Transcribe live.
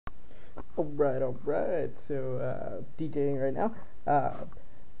Alright, so DJing right now.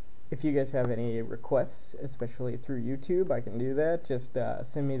 If you guys have any requests, especially through YouTube, I can do that. Just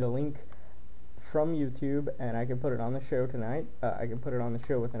send me the link from YouTube and I can put it on the show tonight. I can put it on the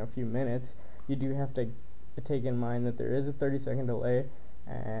show within a few minutes. You do have to take in mind that there is a 30-second delay,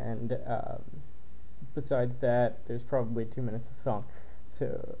 and besides that, there's probably 2 minutes of song.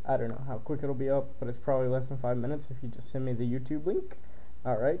 So I don't know how quick it'll be up, but it's probably less than 5 minutes if you just send me the YouTube link.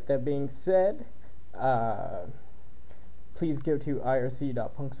 Alright, that being said, please go to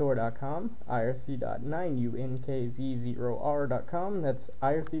irc.punksore.com, irc.9unkz0r.com. That's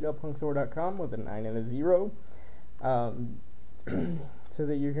irc.punksore.com with a 9 and a 0, so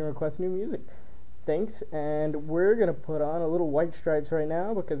that you can request new music. Thanks, and we're going to put on a little White Stripes right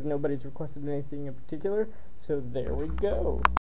now because nobody's requested anything in particular, so there we go.